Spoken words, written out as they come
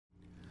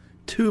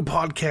2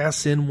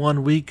 podcasts in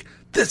 1 week?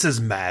 This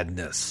is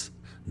madness.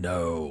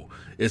 No,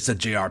 it's a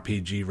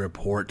JRPG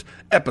report,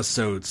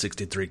 episode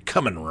 63,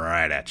 coming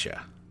right at you.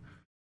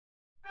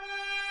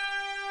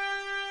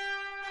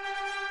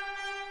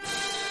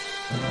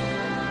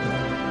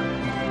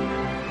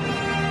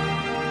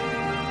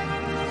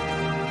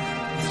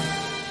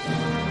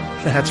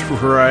 That's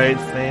right,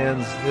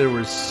 fans. There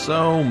was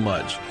so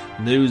much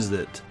news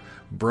that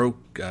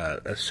broke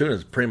as soon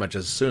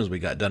as we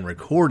got done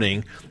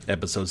recording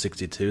episode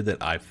 62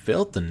 that I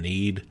felt the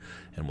need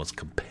and was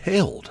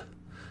compelled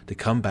to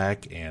come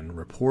back and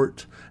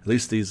report at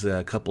least these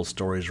couple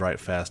stories right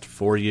fast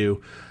for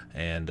you.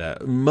 And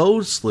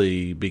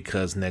mostly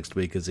because next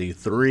week is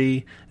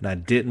E3, and I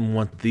didn't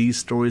want these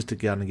stories to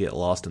kind of get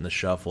lost in the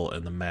shuffle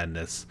and the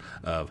madness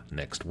of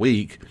next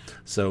week.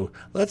 So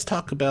let's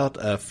talk about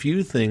a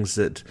few things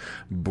that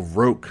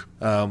broke.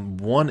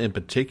 One in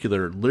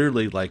particular,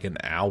 literally like an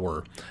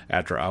hour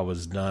after I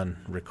was done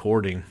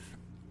recording.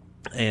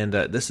 And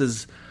this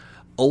is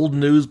old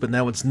news, but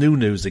now it's new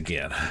news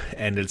again.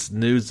 And it's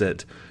news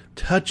that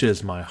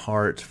touches my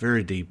heart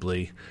very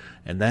deeply.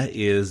 And that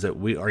is that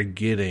we are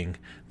getting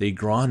the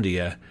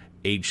Grandia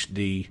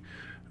HD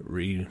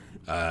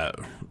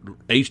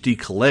HD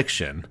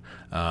collection,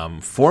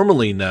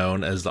 formerly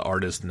known as the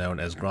artist known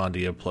as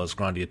Grandia plus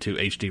Grandia 2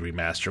 HD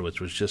Remaster, which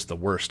was just the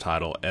worst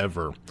title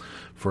ever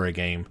for a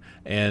game.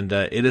 And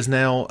it is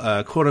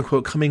now,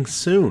 quote-unquote, coming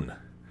soon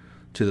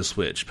to the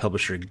Switch.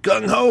 Publisher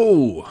Gung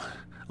Ho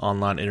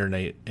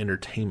Online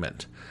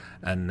Entertainment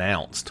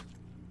announced.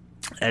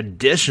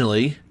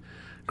 Additionally,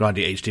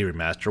 Grandia HD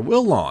Remaster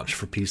will launch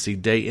for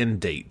PC day and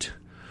date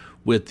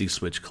with the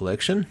Switch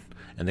collection,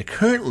 and the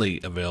currently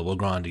available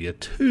Grandia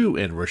 2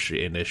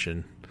 Anniversary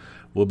Edition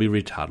will be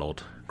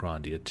retitled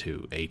Grandia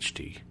 2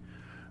 HD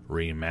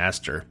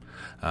Remaster.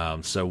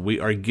 So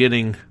we are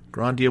getting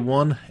Grandia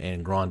 1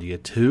 and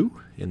Grandia 2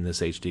 in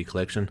this HD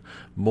collection.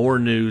 More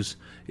news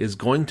is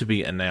going to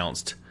be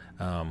announced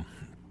at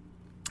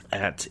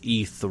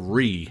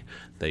E3,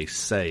 they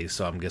say,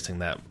 so I'm guessing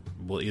that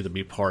will either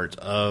be part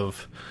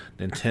of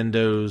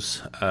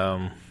Nintendo's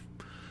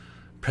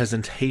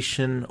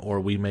presentation, or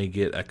we may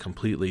get a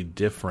completely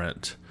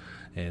different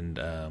and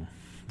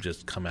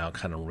just come out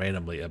kind of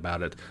randomly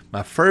about it.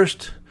 My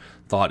first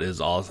thought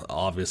is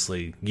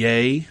obviously,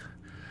 yay,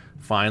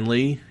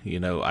 finally.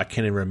 I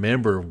can't even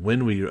remember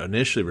when we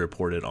initially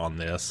reported on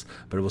this,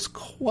 but it was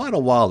quite a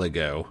while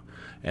ago.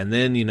 And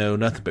then,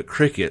 nothing but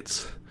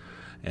crickets.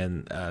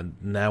 And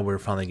now we're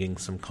finally getting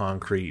some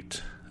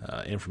concrete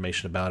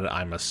information about it.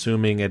 I'm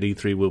assuming at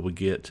E3 we will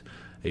get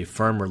a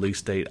firm release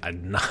date.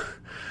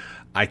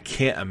 I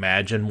can't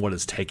imagine what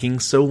is taking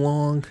so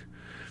long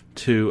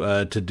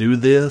to do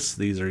this.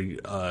 These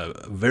are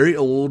very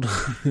old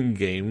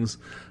games,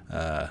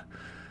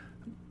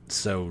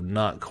 so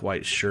not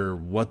quite sure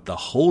what the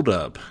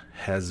holdup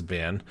has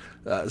been.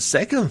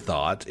 Second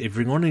thought: if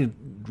you're going to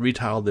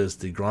retitle this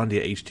the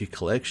Grandia HD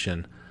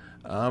Collection,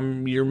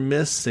 you're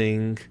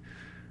missing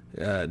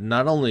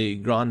not only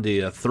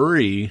Grandia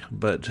 3,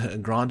 but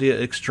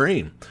Grandia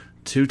Extreme.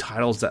 2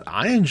 titles that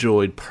I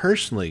enjoyed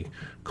personally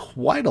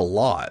quite a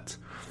lot.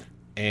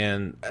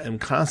 And I'm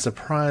kind of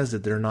surprised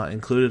that they're not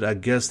included. I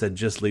guess that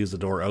just leaves the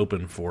door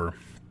open for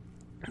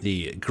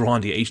the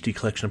Grandia HD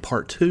Collection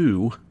Part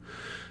 2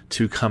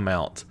 to come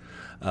out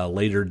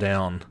later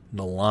down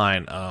the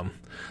line.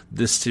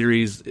 This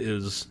series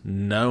is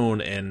known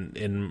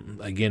and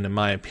again, in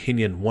my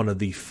opinion, one of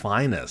the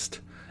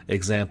finest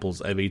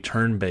examples of a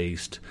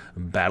turn-based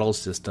battle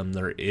system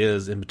there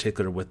is, in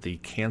particular with the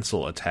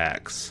cancel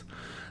attacks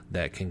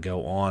that can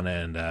go on,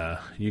 and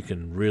you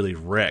can really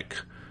wreck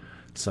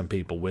some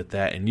people with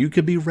that, and you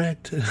could be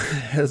wrecked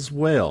as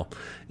well.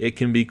 It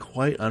can be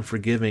quite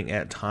unforgiving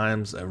at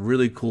times. A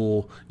really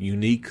cool,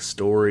 unique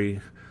story.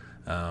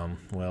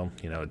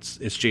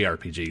 It's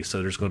JRPG,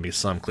 so there's going to be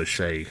some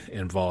cliche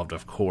involved,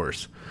 of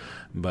course,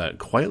 but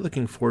quite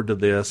looking forward to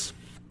this.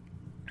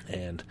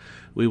 And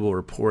we will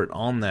report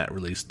on that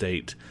release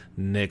date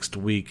next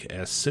week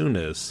as soon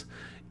as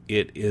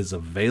it is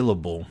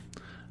available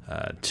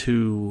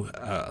to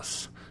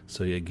us.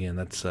 So again,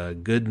 that's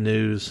good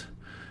news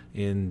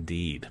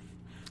indeed.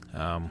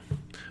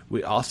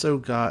 We also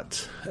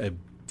got a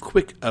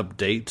quick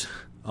update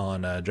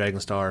on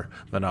Dragonstar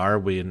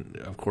Vanar. We,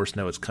 of course,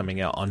 know it's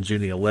coming out on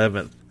June the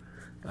 11th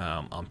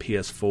on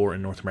PS4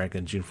 in North America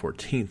and June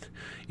 14th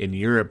in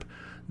Europe.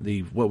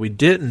 What we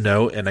didn't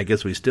know, and I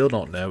guess we still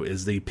don't know,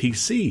 is the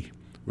PC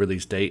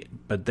release date,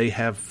 but they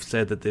have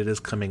said that it is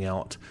coming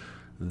out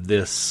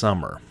this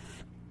summer.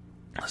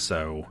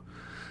 So,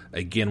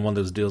 again, one of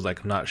those deals,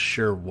 like, I'm not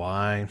sure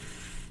why,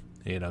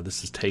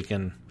 this is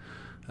taking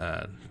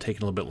a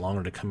little bit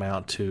longer to come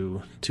out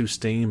to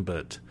Steam,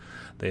 but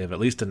they have at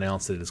least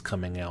announced that it is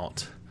coming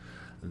out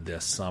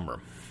this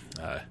summer.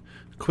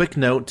 Quick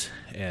note,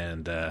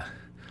 and,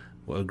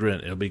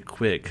 it'll be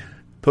quick.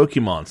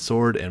 Pokemon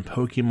Sword and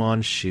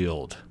Pokemon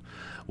Shield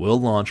will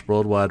launch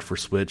worldwide for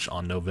Switch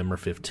on November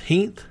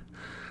 15th.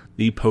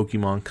 The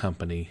Pokemon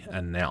Company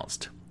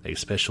announced a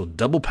special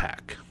double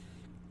pack,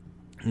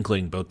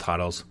 including both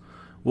titles,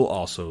 will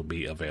also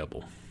be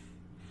available.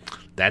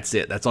 That's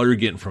it. That's all you're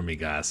getting from me,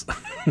 guys.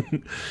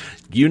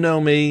 You know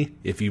me.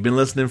 If you've been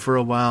listening for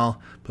a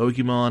while,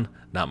 Pokemon,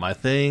 not my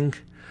thing.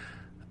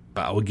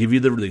 But I will give you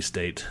the release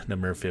date,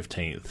 November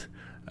 15th,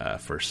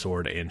 for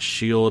Sword and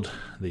Shield.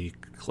 The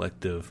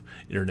collective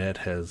internet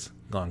has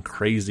gone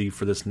crazy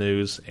for this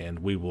news, and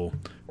we will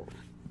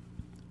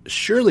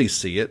surely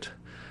see it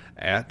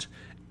at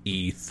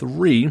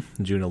E3,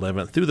 June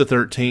 11th through the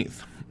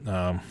 13th.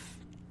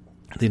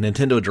 The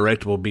Nintendo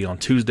Direct will be on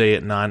Tuesday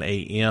at 9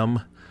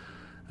 a.m.,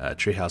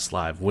 Treehouse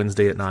Live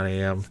Wednesday at 9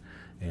 a.m.,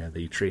 and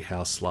the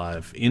Treehouse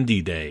Live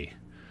Indie Day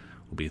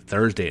will be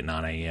Thursday at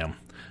 9 a.m.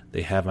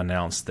 They have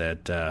announced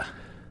that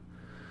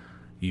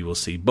you will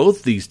see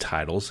both these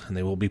titles, and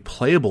they will be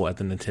playable at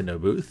the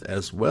Nintendo booth,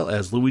 as well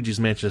as Luigi's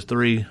Mansion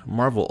 3,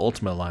 Marvel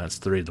Ultimate Alliance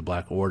 3, The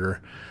Black Order,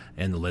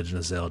 and The Legend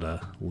of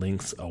Zelda,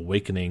 Link's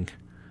Awakening,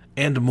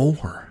 and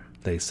more,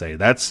 they say.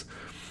 That's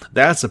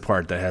the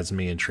part that has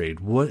me intrigued.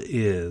 What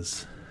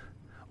else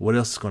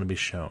is going to be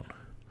shown?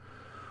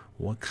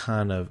 What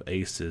kind of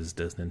aces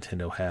does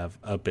Nintendo have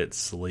up its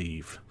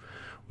sleeve?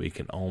 We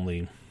can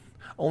only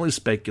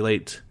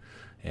speculate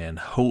and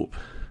hope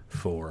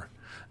for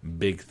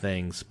big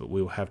things, but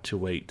we will have to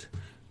wait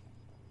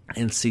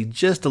and see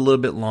just a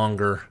little bit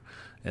longer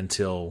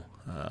until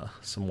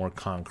some more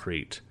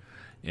concrete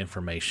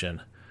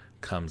information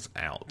comes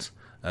out.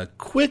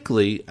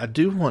 Quickly, I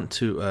do want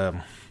to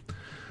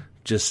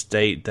just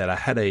state that I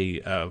had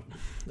a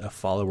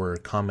follower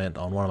comment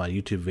on one of my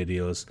YouTube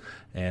videos,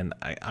 and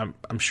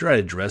I'm sure I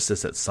addressed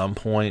this at some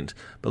point,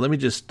 but let me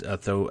just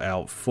throw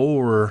out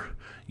for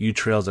you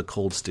Trails of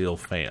Cold Steel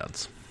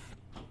fans.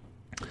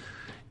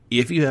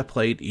 If you have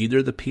played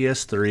either the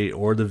PS3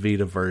 or the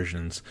Vita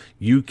versions,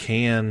 you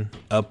can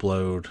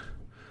upload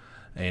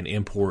and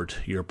import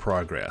your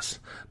progress.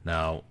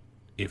 Now,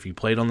 if you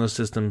played on those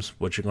systems,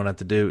 what you're going to have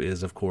to do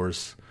is, of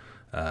course,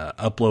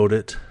 upload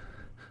it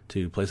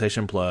to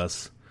PlayStation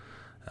Plus,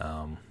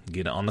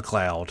 get it on the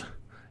cloud,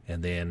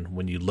 and then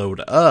when you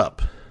load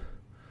up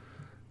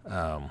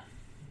on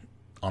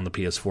the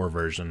PS4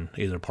 version,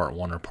 either Part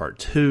 1 or Part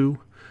 2,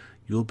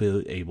 you'll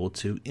be able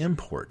to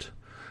import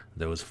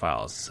those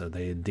files. So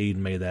they indeed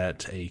made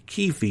that a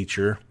key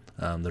feature.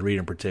 The reader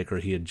in particular,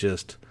 he had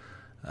just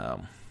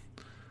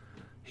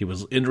he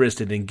was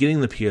interested in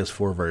getting the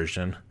PS4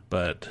 version,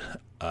 but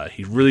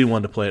he really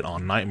wanted to play it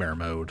on Nightmare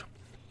mode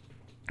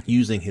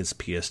using his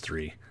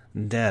PS3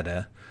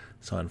 data.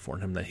 So I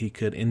informed him that he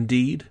could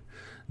indeed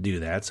do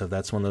that. So if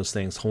that's one of those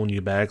things holding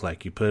you back,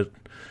 like you put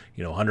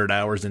 100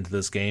 hours into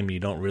this game, you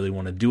don't really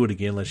want to do it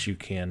again unless you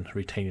can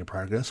retain your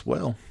progress,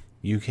 well,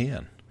 you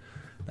can.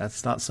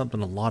 That's not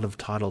something a lot of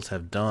titles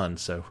have done,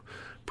 so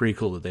pretty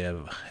cool that they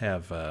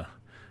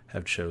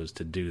have chose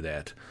to do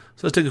that.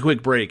 So let's take a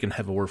quick break and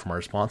have a word from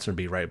our sponsor and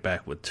be right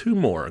back with two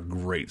more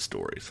great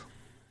stories.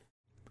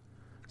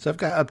 So I've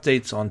got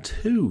updates on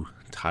two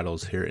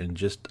titles here in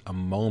just a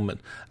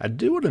moment. I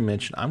do want to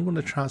mention I'm going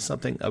to try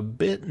something a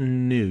bit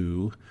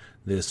new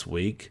this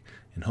week,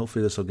 and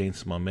hopefully this will gain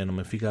some momentum.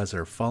 If you guys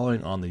are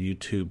following on the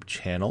YouTube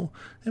channel,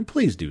 and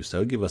please do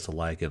so, give us a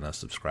like and a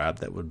subscribe.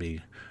 That would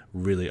be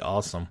really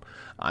awesome.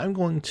 I'm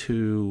going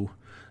to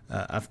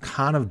I've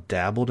kind of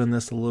dabbled in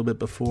this a little bit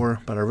before,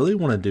 but I really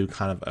want to do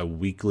kind of a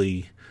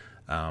weekly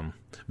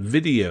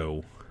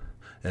video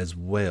as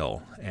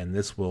well, and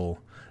this will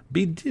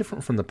be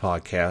different from the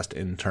podcast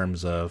in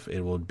terms of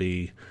it will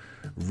be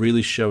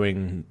really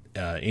showing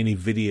any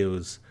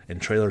videos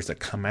and trailers that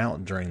come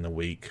out during the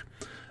week,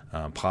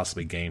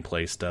 possibly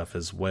gameplay stuff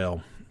as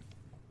well,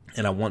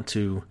 and I want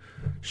to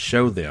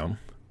show them,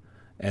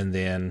 and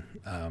then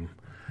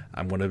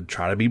I'm going to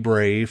try to be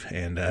brave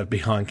and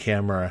be on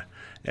camera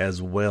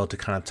as well to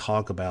kind of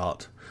talk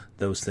about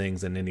those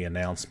things and any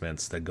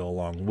announcements that go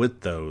along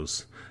with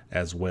those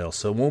as well.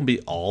 So it won't be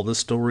all the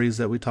stories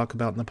that we talk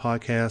about in the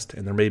podcast,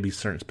 and there may be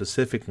certain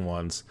specific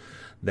ones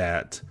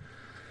that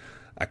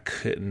I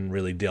couldn't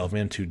really delve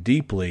into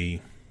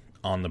deeply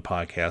on the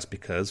podcast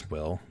because,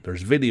 well,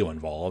 there's video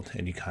involved,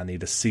 and you kind of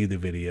need to see the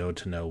video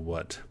to know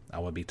what I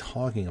would be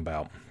talking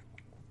about.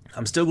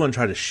 I'm still going to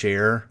try to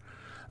share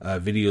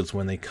videos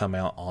when they come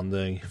out on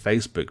the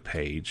Facebook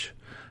page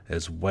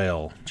as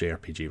well,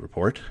 JRPG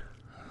Report.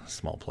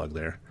 Small plug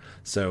there.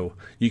 So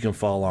you can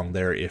follow along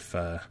there if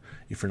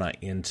you're not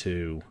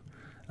into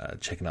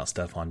checking out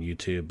stuff on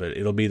YouTube. But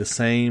it'll be the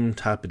same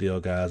type of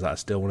deal, guys. I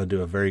still want to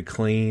do a very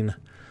clean,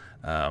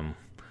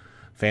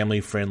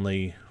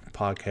 family-friendly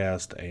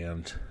podcast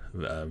and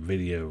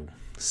video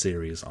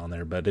series on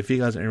there. But if you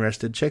guys are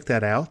interested, check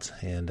that out,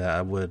 and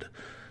I would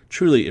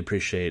truly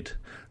appreciate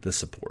the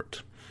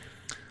support.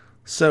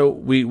 So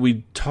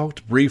we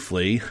talked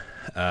briefly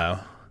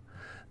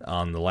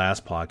on the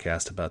last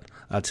podcast about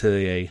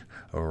Atelier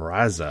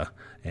Ryza,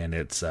 and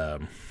it's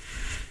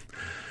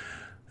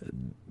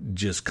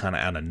just kind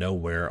of out of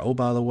nowhere. Oh,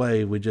 by the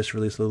way, we just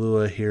released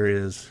Lulua. Here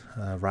is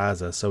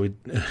Ryza. So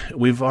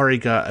we've already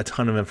got a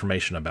ton of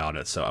information about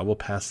it. So I will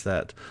pass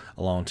that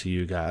along to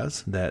you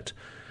guys. That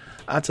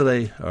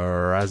Atelier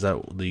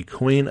Ryza, the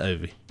Queen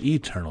of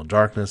Eternal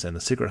Darkness, and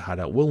the Secret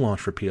Hideout will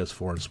launch for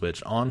PS4 and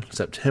Switch on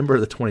September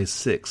the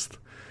 26th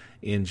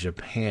in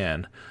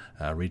Japan.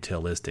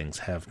 Retail listings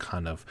have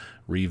kind of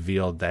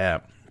revealed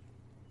that.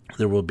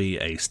 There will be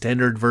a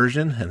standard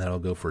version, and that will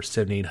go for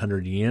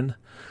 7,800 yen.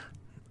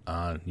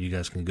 You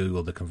guys can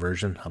Google the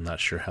conversion. I'm not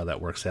sure how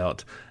that works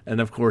out. And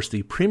of course,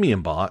 the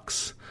premium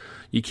box,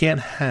 you can't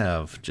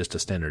have just a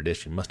standard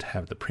edition. You must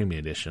have the premium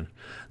edition.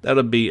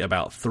 That'll be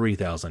about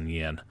 3,000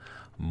 yen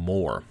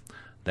more.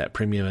 That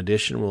premium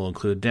edition will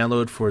include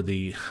download for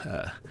the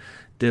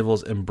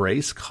Devil's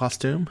Embrace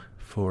costume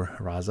for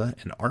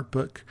Raza, an art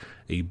book,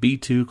 a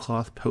B2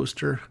 cloth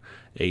poster,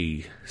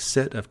 a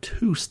set of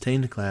 2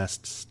 stained glass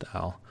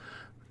style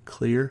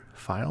clear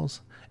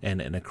files,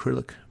 and an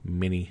acrylic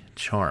mini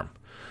charm.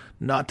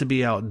 Not to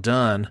be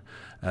outdone,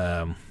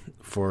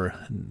 for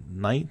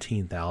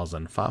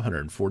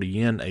 19,540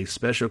 yen, a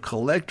special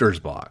collector's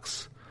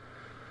box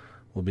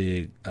will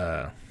be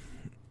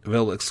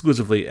available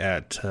exclusively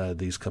at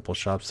these couple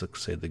shops, like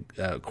say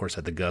of course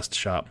at the Gust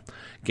shop,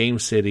 Game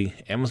City,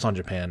 Amazon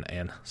Japan,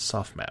 and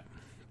Softmap.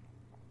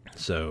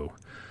 So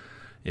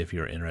if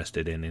you're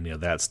interested in any of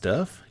that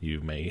stuff,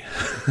 you may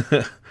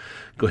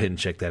go ahead and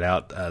check that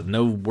out.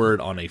 No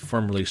word on a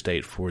firm release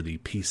date for the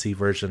PC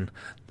version.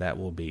 That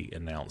will be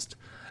announced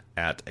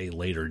at a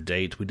later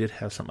date. We did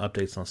have some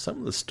updates on some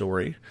of the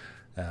story.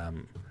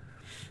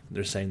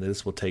 They're saying that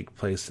this will take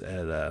place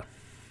at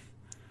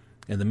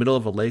in the middle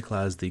of a lake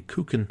lies the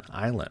Kuken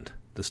Island.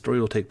 The story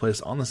will take place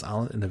on this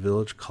island in a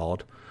village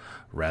called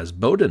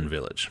Rasboden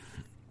Village.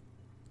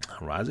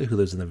 Raza, who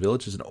lives in the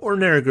village, is an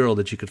ordinary girl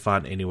that you could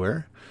find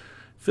anywhere.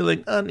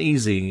 Feeling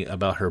uneasy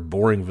about her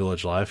boring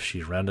village life,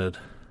 she rounded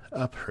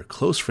up her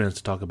close friends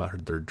to talk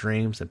about their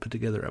dreams and put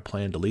together a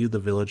plan to leave the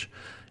village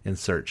in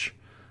search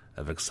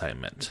of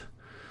excitement.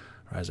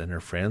 Raza and her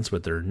friends,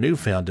 with their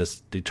newfound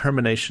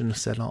determination,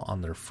 set out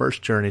on their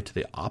first journey to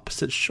the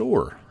opposite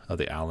shore of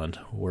the island,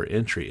 where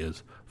entry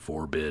is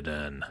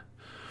forbidden.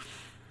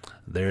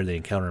 There they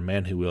encounter a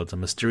man who wields a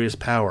mysterious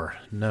power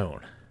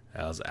known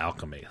as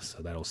alchemy.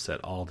 So that'll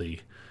set all the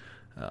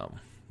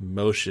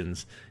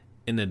motions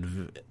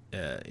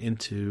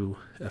into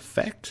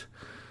effect.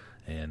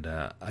 And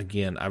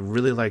again, I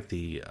really like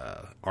the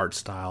art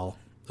style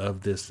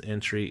of this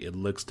entry. It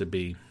looks to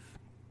be,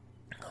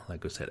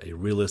 like I said, a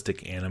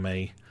realistic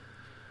anime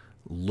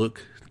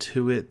look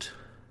to it.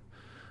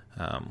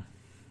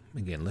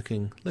 Again,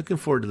 looking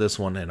forward to this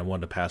one, and I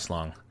wanted to pass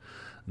along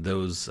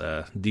those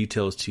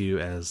details to you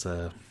as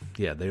they're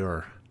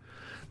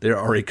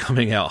already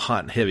coming out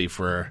hot and heavy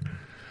for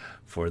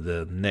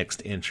the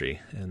next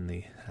entry in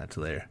the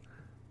Atelier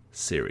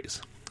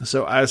series.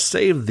 So I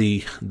saved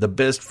the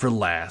best for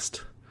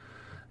last,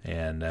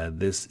 and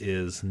this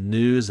is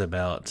news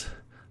about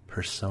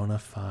Persona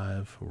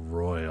 5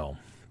 Royal.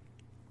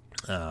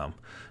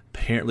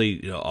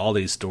 Apparently, all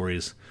these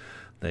stories,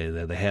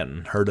 they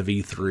hadn't heard of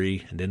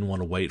E3 and didn't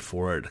want to wait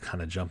for it to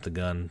kind of jump the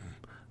gun.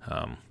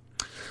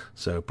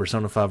 So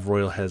Persona 5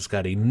 Royal has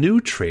got a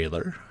new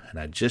trailer, and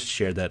I just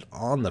shared that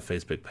on the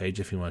Facebook page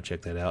if you want to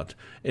check that out,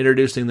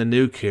 introducing the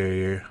new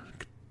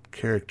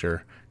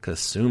character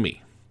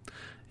Kasumi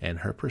and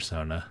her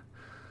persona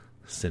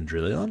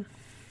Cendrillon.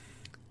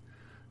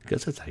 I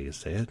guess that's how you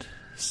say it.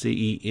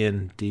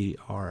 Cendrillon.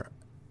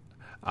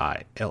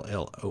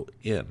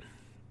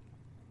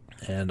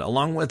 And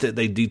along with it,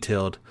 they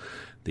detailed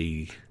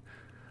the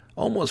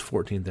almost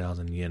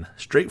 14,000 yen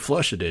straight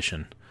flush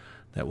edition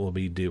that will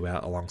be due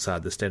out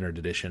alongside the standard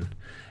edition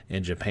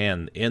in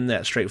Japan. In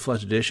that straight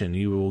flush edition,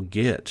 you will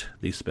get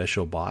the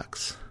special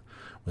box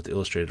with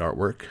illustrated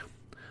artwork,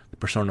 the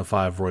Persona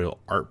 5 Royal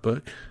art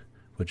book,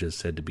 which is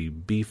said to be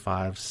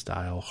B5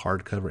 style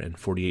hardcover in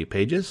 48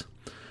 pages.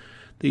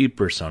 The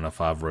Persona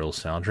 5 Royal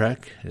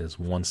soundtrack is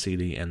 1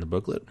 CD and the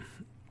booklet.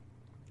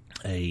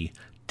 A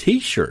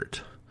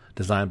t-shirt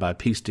designed by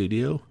P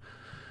Studio.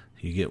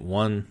 You get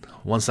one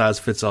size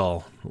fits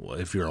all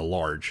if you're a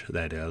large,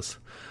 that is.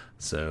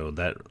 So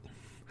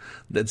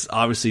that's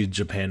obviously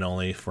Japan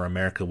only. For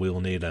America, we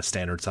will need a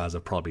standard size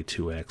of probably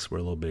 2X. We're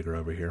a little bigger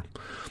over here.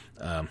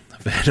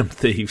 Phantom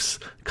Thieves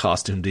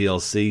costume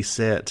DLC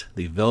set,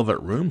 the Velvet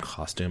Room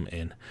costume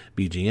and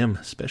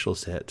BGM special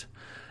set,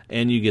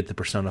 and you get the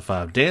Persona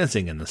 5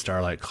 Dancing in the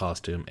Starlight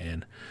costume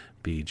and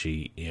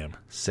BGM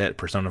set.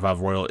 Persona 5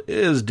 Royal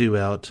is due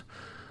out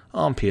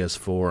on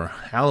PS4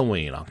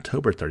 Halloween,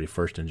 October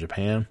 31st in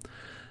Japan,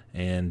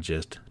 and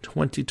just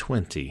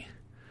 2020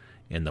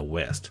 in the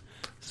West.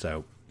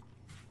 So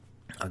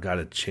I got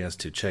a chance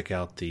to check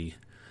out the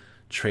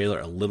trailer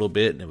a little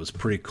bit, and it was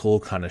pretty cool.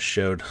 Kind of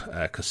showed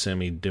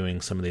Kasumi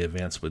doing some of the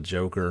events with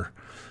Joker.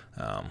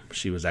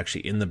 She was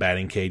actually in the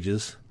batting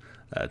cages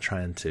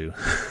trying to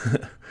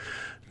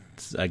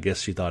I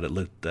guess she thought it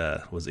looked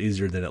was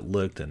easier than it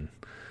looked, and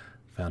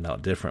found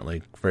out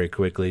differently very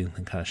quickly,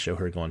 and kind of show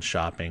her going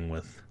shopping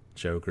with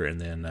Joker,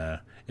 and then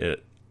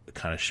it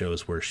kind of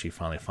shows where she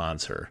finally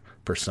finds her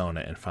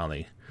persona and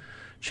finally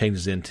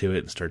changes into it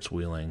and starts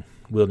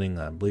wielding,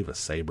 I believe, a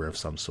saber of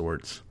some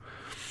sorts.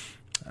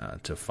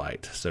 to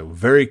fight. So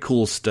very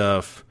cool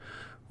stuff.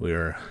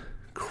 We're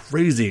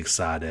crazy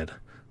excited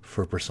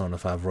for Persona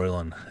 5 Royal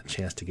and a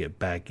chance to get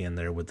back in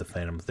there with the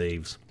Phantom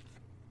Thieves.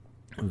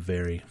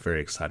 Very, very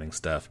exciting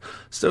stuff.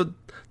 So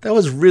that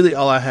was really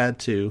all I had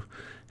to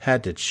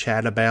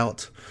chat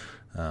about.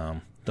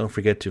 Don't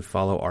forget to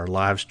follow our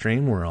live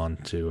stream. We're on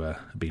to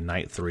be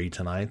night 3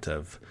 tonight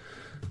of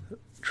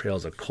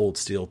Trails of Cold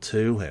Steel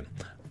 2,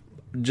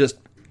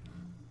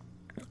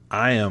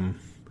 and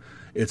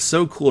it's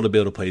so cool to be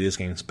able to play these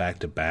games back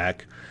to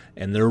back,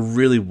 and there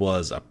really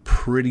was a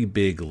pretty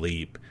big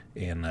leap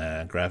in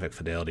graphic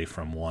fidelity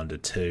from 1 to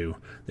 2.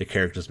 The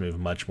characters move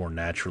much more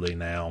naturally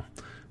now.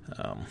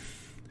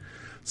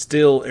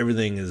 Still,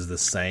 everything is the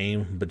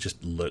same, but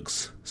just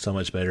looks so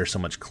much better, so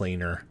much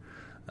cleaner.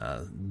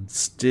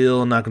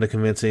 Still not going to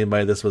convince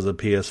anybody this was a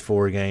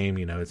PS4 game.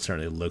 It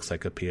certainly looks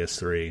like a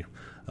PS3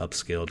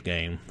 upscaled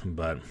game,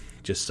 but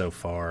just so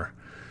far,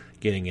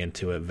 getting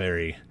into it,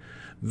 very,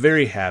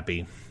 very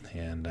happy,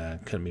 and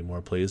couldn't be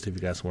more pleased. If you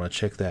guys want to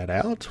check that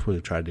out,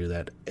 we try to do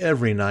that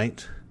every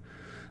night.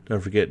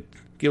 Don't forget,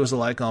 give us a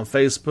like on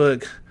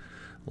Facebook,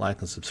 like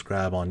and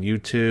subscribe on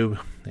YouTube,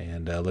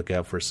 and look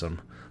out for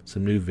some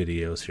new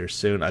videos here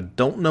soon. I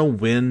don't know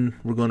when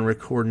we're going to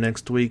record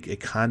next week. It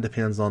kind of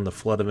depends on the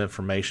flood of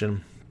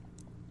information.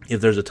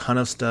 If there's a ton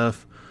of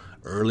stuff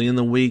early in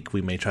the week,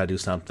 we may try to do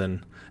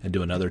something and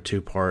do another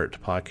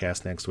 2-part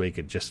podcast next week.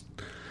 It just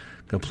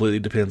completely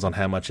depends on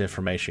how much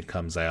information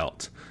comes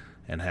out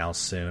and how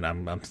soon.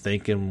 I'm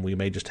thinking we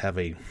may just have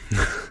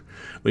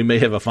we may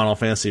have a Final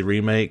Fantasy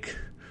remake,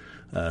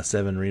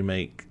 7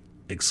 remake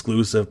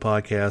exclusive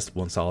podcast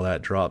once all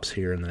that drops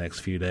here in the next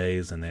few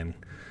days, and then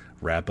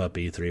wrap up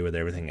E3 with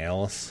everything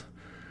else.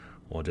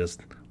 We'll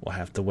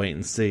have to wait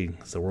and see.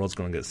 The world's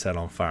going to get set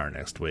on fire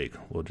next week.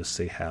 We'll just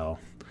see how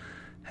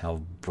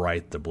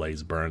bright the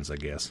blaze burns, I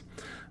guess.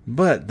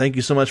 But thank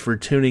you so much for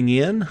tuning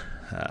in.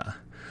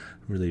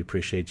 Really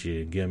appreciate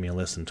you giving me a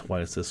listen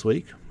twice this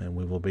week, and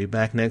we will be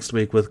back next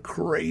week with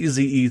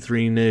crazy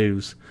E3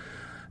 news.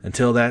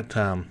 Until that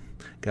time,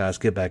 guys,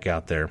 get back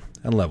out there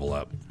and level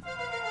up.